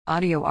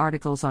Audio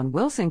articles on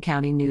Wilson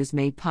County News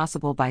made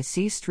possible by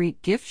C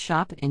Street Gift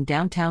Shop in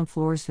downtown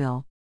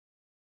Floresville.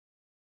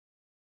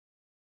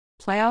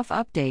 Playoff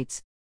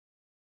updates.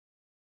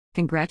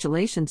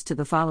 Congratulations to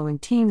the following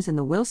teams in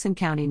the Wilson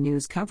County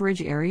News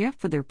coverage area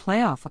for their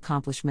playoff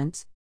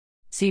accomplishments.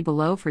 See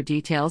below for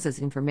details as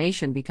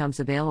information becomes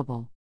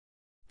available.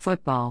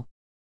 Football.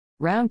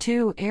 Round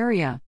 2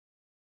 area.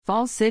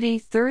 Falls City,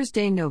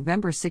 Thursday,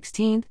 November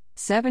 16th,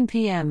 7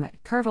 p.m.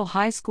 at Kerrville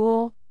High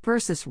School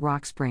versus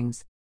Rock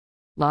Springs.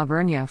 La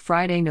Vernia,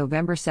 Friday,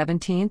 November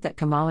 17th at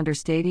Comalander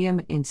Stadium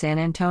in San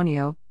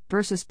Antonio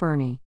versus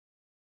Boerne.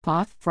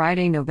 Poth,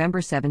 Friday, November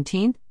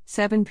 17th,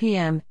 7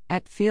 p.m.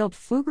 at Field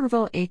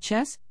Pflugerville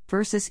HS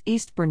versus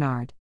East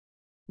Bernard.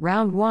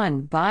 Round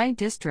 1 by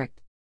district.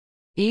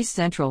 East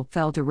Central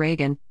fell to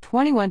Reagan,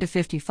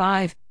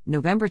 21-55,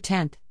 November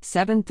 10th,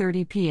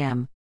 7:30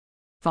 p.m.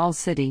 Falls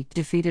City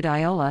defeated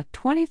Iola,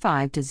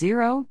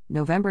 25-0,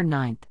 November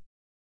 9th.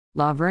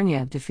 La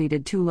Vernia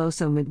defeated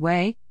Tuloso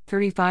Midway,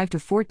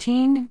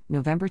 35-14,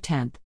 November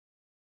 10th.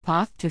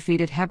 Poth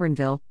defeated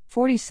Hebbronville,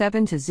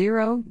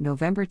 47-0,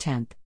 November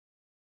 10th.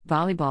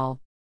 Volleyball.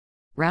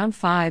 Round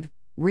 5,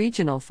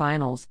 Regional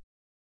Finals.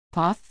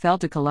 Poth fell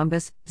to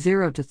Columbus,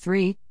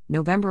 0-3,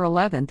 November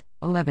 11th,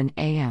 11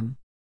 a.m.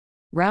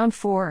 Round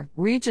 4,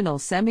 Regional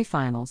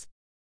Semifinals.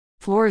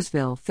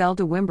 Floresville fell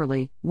to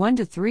Wimberley,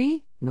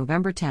 1-3,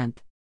 November 10th.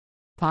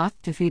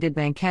 Poth defeated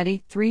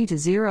Banquette,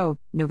 3-0,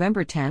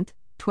 November 10th,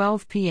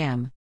 12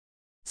 p.m.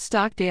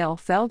 Stockdale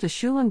fell to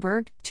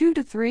Schulenburg,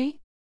 2-3.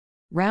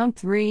 Round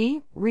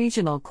 3,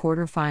 Regional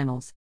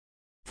Quarterfinals.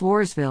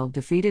 Floresville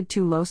defeated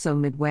Tuloso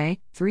Midway,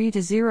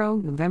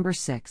 3-0, November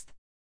 6th.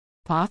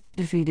 Poth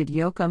defeated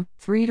Yoakum,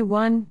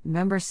 3-1,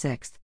 November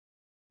 6th.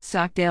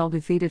 Stockdale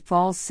defeated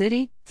Falls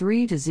City,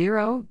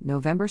 3-0,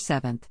 November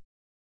 7th.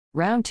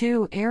 Round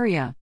 2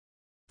 area.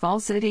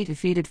 Falls City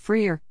defeated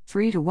Freer,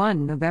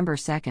 3-1, November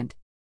 2nd.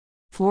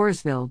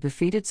 Floresville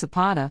defeated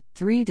Zapata,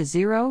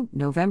 3-0,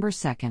 November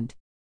 2nd.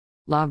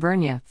 La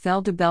Vernia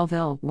fell to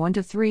Belleville,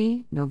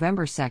 1-3,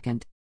 November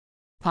 2nd.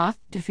 Poth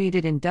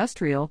defeated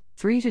Industrial,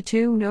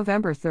 3-2,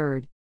 November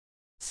 3rd.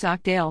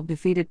 Stockdale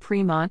defeated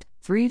Fremont,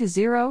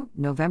 3-0,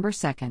 November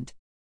 2nd.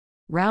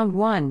 Round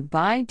 1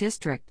 by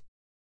district.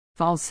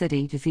 Falls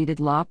City defeated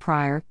La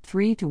Pryor,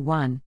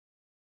 3-1.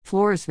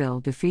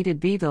 Floresville defeated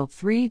Beeville,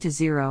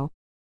 3-0.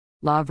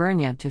 La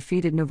Vernia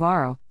defeated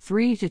Navarro,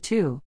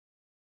 3-2.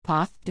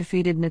 Poth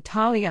defeated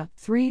Natalia,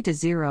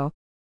 3-0.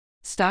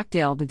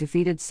 Stockdale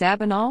defeated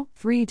Sabinal,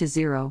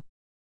 3-0.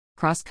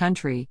 Cross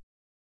Country.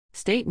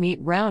 State Meet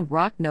Round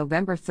Rock,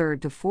 November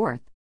 3rd to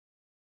 4th.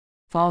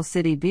 Falls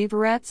City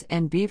Beaverettes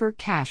and Beaver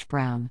Cash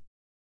Brown.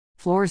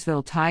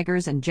 Floresville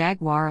Tigers and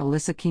Jaguar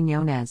Alyssa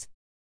Quinones.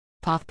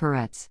 Poth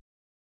Pirettes.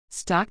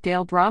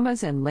 Stockdale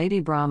Brahmas and Lady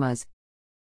Brahmas.